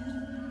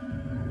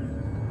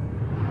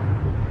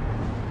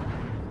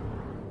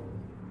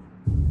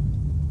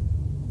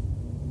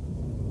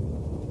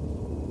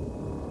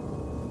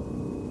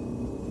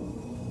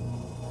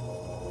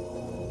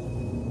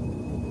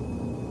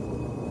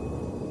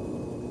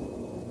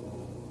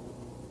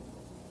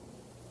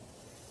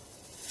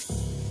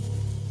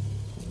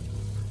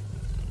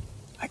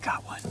 I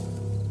got one.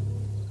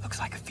 Looks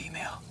like a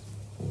female.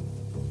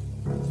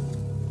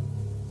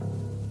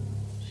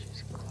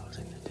 She's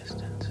closing the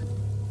distance.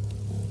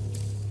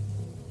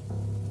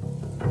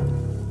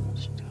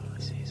 She totally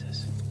sees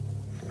us.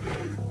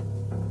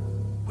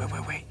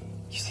 Wait.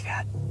 You see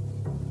that?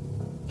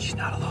 She's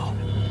not alone.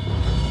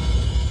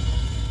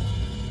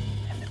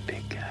 And the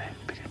big guy,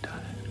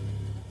 Bigandata.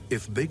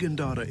 If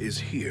Bigandata is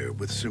here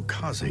with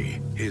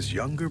Sukazi, his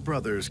younger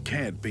brothers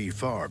can't be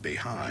far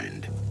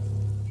behind.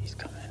 He's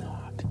coming in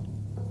hot.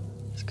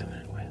 He's coming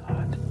in way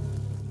hot.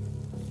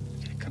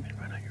 He's gonna come in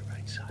right on your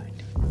right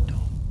side. Don't.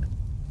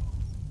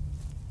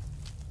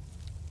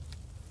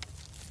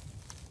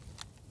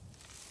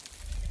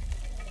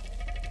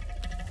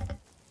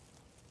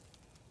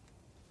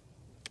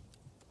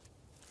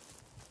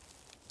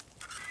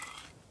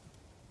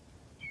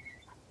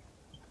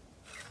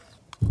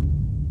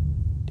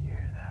 Do you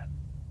hear that?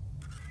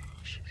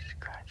 She's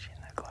scratching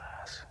the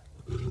glass.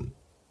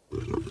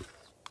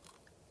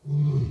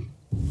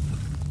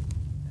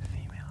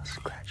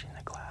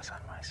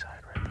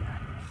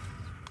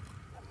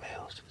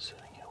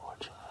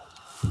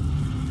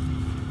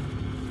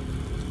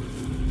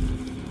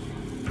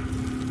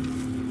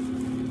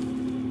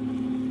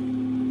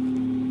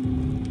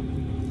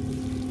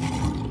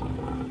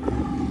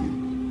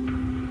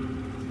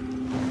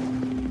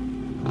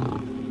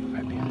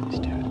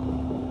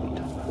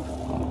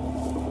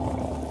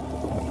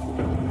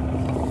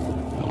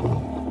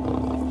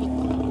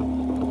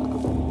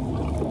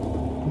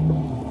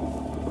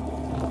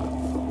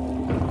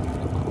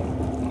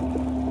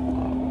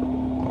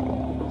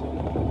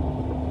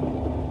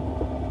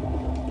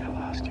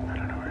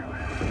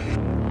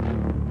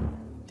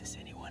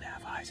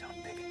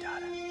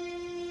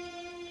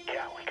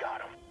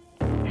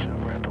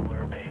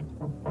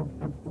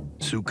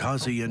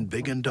 Sukazi and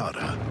Big and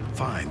Dada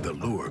find the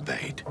lure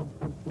bait.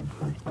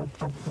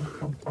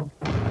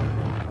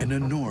 In a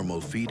normal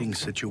feeding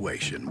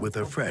situation with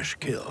a fresh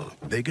kill,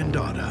 Big and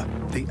Dada,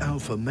 the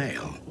alpha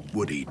male,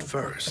 would eat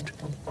first.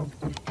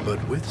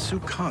 But with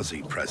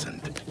Sukazi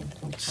present,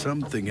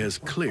 something has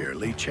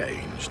clearly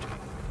changed.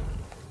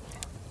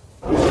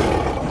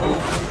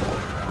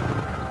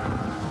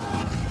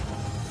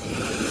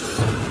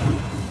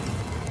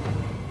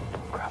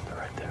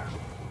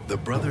 The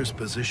brothers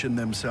position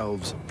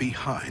themselves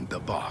behind the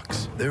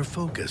box. Their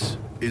focus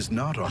is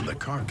not on the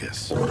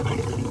carcass.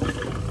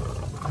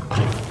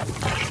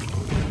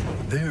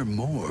 They're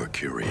more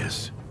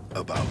curious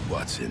about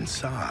what's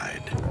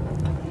inside.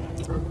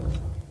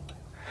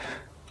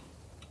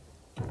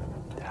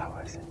 That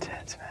was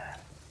intense, man.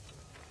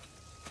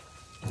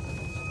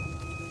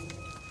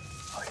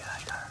 Oh yeah, I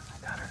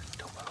got her.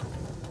 Don't move.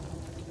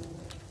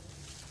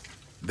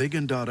 Big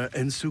and Dada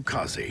and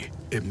Sukazi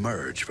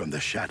emerge from the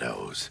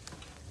shadows.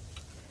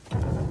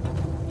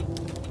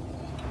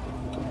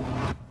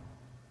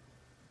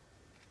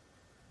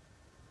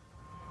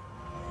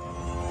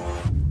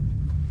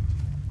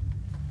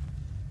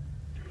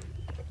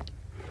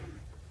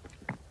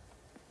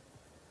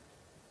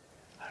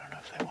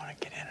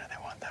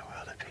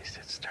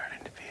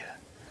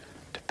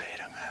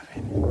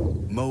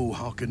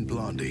 Mohawk and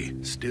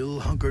Blondie still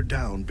hunkered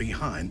down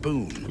behind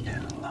Boone.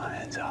 Yeah,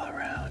 lions all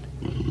around.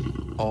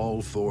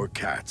 All four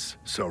cats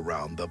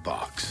surround the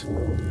box.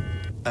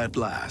 At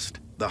last,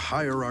 the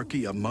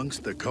hierarchy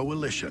amongst the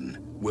coalition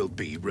will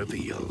be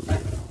revealed.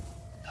 Look.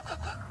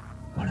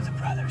 One of the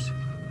brothers.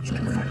 He's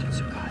confronting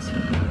Sukazi.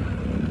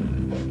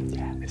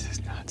 Yeah, this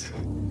is nuts.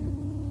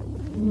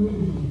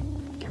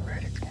 Get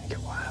ready, it's gonna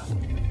get wild.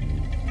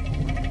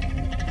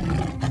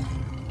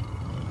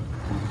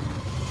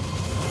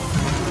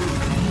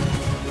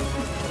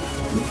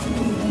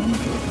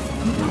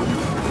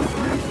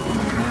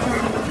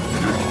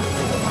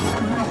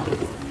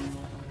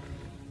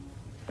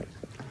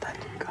 That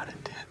dude got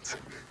intense.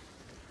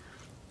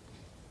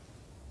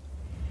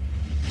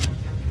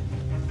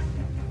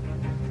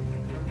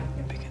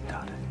 Big and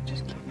Dada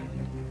just came in.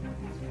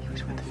 He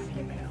was with a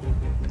female.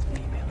 The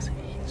females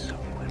eat so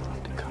well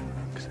off the cover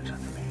because there's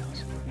other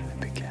males. The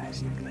big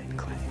guy's laid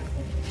claim.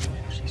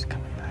 And she's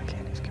coming back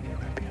in. He's gonna be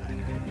right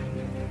behind her.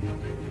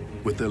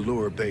 With the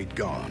lure bait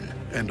gone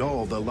and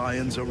all the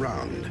lions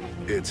around,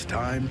 it's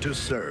time to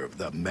serve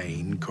the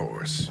main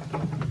course.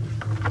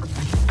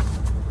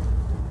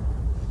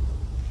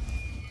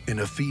 In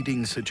a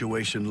feeding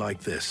situation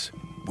like this,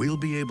 we'll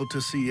be able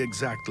to see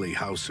exactly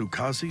how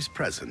Sukazi's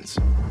presence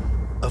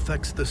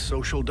affects the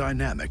social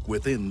dynamic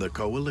within the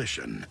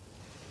coalition.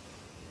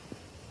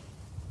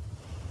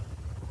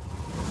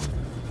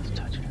 He's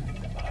touching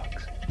the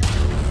bugs.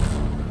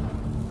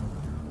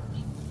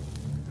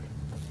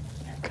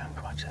 Here it comes.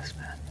 Watch this,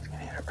 man. He's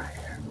gonna hit it right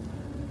here.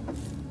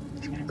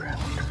 He's gonna grab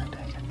it, try and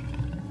take it.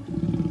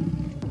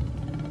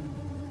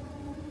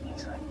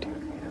 He's like 2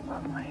 feet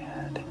above my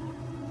head.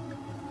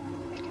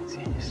 You can see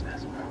he's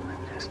just moving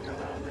just a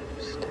little bit.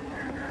 He's just sitting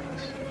there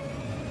nervous.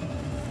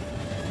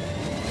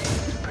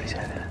 Put his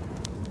head in.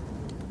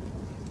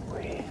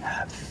 We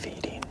have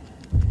feeding.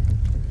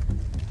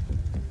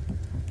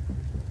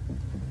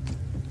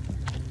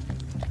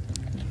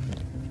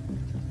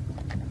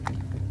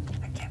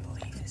 I can't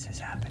believe this is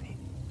happening.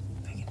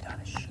 Big and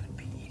Dada should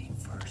be eating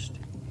first.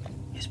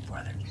 His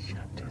brother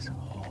shoved his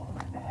whole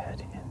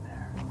head in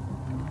there.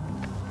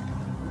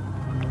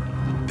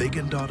 Big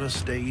and Dada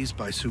stays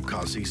by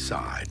Sukazi's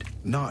side,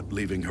 not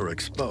leaving her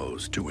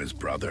exposed to his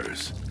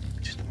brothers.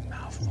 Just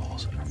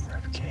mouthfuls of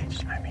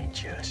ribcage. I mean,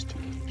 just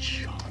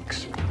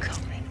chunks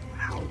coming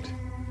out.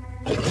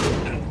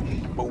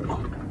 Boom.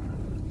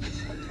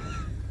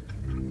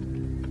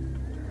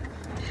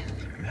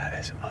 That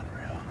is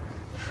unreal.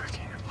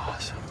 Freaking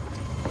awesome.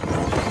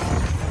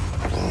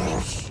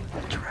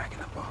 Dragging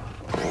the ball.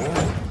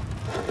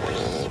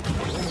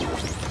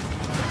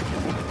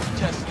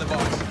 Test the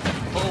box.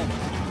 Boom.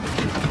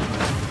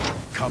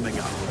 Coming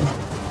up,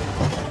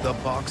 the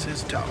box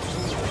is tough,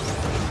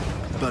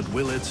 but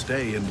will it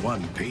stay in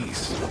one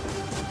piece?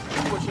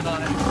 Pushing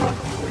on it.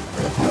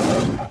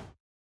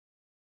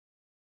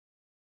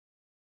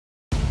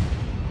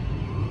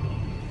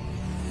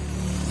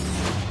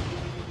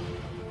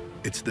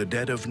 It's the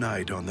dead of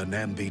night on the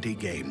Nambiti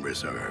Game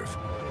Reserve.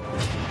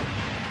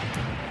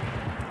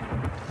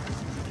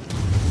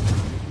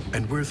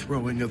 And we're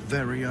throwing a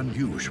very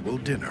unusual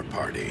dinner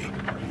party.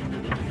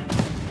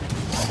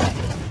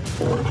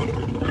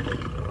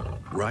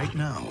 Right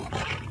now,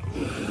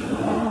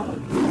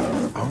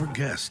 our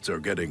guests are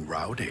getting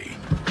rowdy.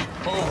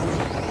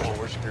 Oh,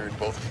 we're screwed.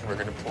 Both of them are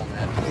gonna pull,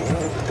 man.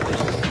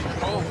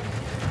 Oh.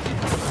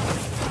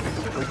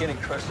 We're getting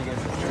crushed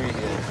against the tree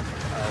here.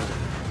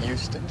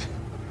 Houston.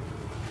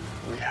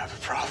 We have a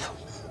problem.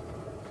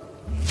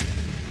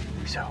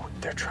 So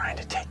they're trying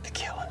to take the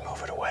kill and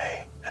move it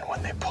away. And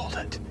when they pulled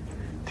it,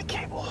 the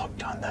cable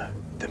hooked on the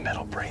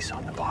metal brace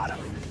on the bottom.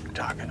 We're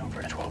talking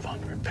over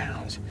 1,200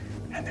 pounds.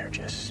 And they're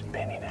just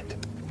spinning it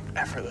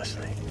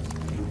effortlessly.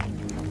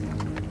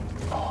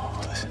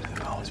 Oh, listen to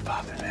the bones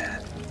popping,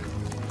 man.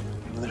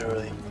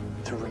 Literally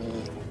 3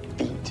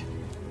 feet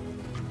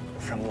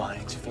from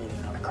lions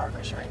feeding on a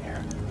carcass right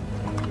here.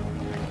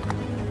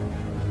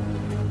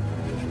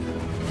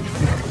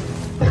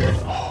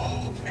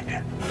 Oh,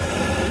 man.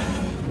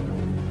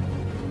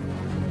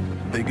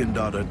 Big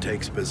Dada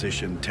takes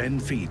position 10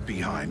 feet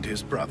behind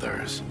his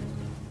brothers.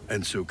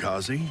 And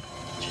Sukazi?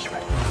 She's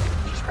right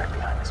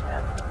behind us,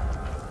 man.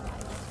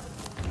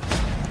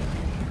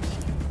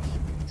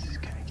 This is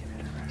gonna get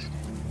interesting.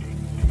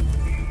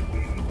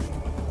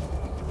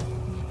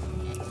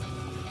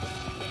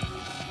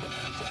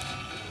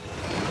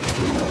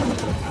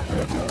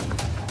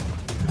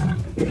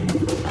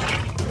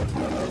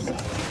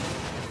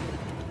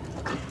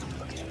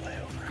 Look at lay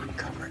over and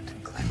cover it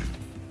and clean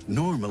it.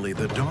 Normally,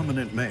 the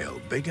dominant male,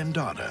 Big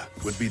Dada,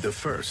 would be the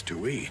first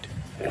to eat.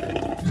 You're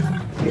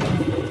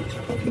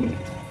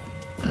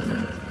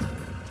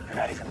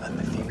not even letting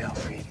the female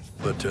feed.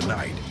 But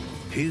tonight,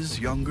 his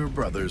younger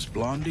brothers,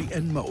 Blondie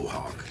and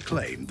Mohawk,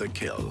 claim the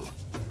kill.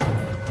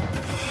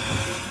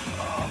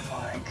 Oh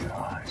my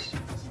gosh.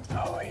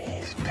 Oh,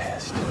 he's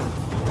pissed.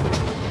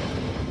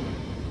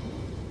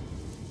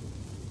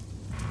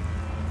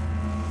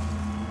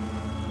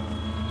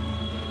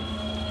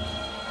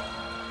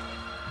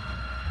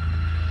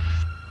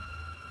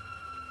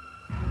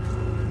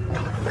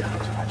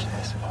 Watch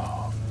this.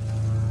 Oh.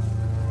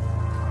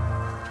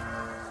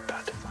 We're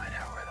about to find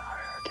out where the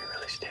hierarchy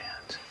really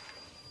stands.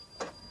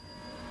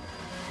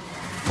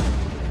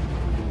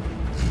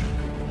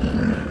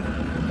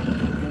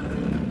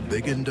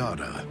 Big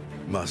Dada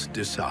must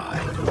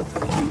decide.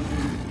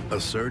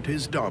 Assert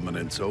his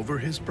dominance over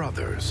his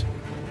brothers,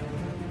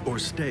 or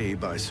stay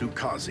by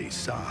Sukazi's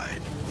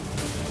side.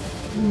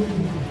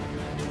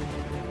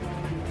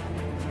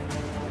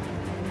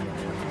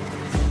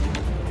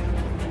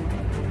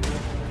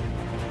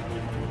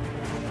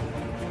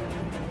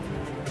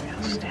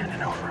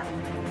 Standing over him.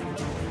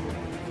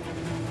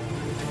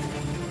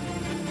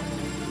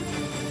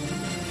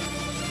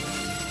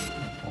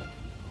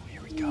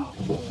 Here we go.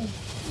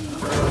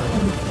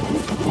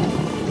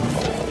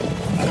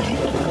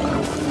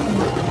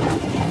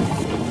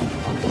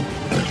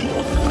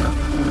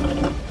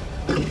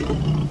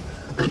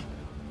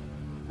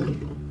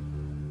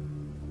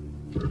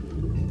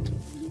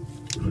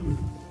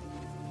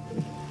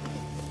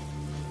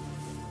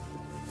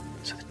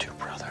 So the two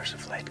brothers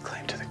have laid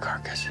claim to the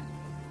carcass.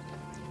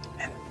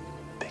 And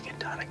Big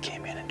Dada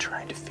came in and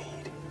tried to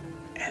feed.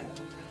 And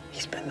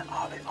he's been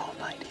all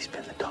night. He's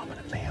been the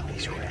dominant male.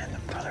 He's ran the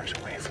brothers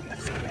away from the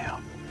female.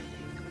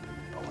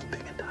 But when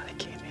Big Dada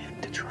came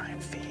in to try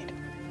and feed,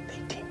 they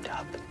teamed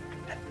up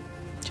and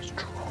just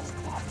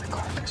drove them off the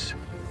carcass.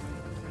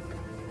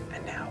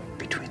 And now,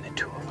 between the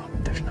two of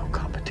them, there's no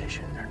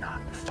competition. They're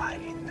not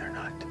fighting. They're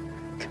not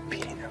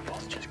competing. They're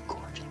both just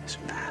gorging as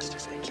fast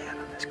as they can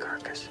on this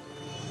carcass.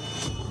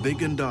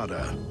 Big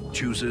Dada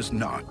chooses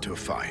not to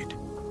fight.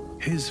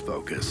 His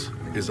focus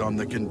is on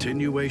the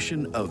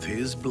continuation of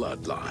his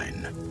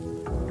bloodline.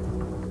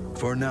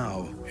 For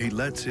now, he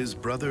lets his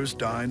brothers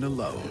dine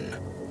alone.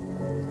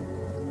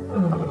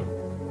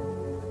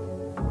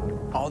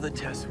 All the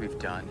tests we've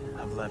done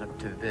have led up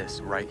to this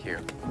right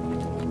here.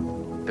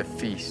 The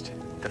feast,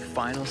 the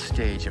final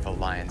stage of a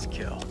lion's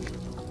kill,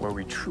 where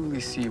we truly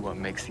see what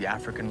makes the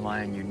African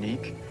lion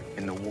unique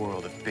in the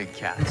world of big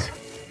cats.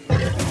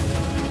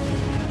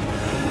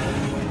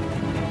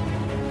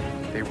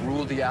 They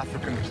rule the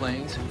African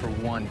plains for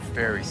one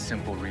very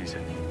simple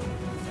reason.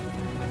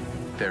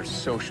 Their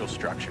social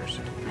structures.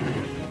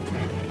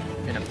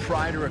 In a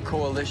pride or a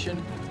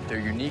coalition, their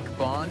unique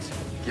bonds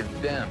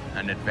give them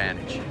an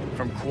advantage.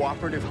 From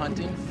cooperative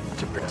hunting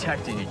to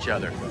protecting each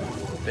other,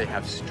 they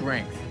have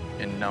strength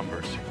in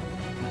numbers.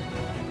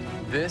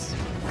 This,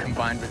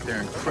 combined with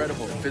their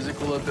incredible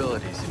physical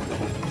abilities,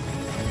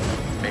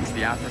 makes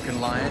the African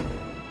lion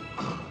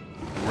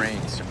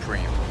reign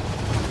supreme.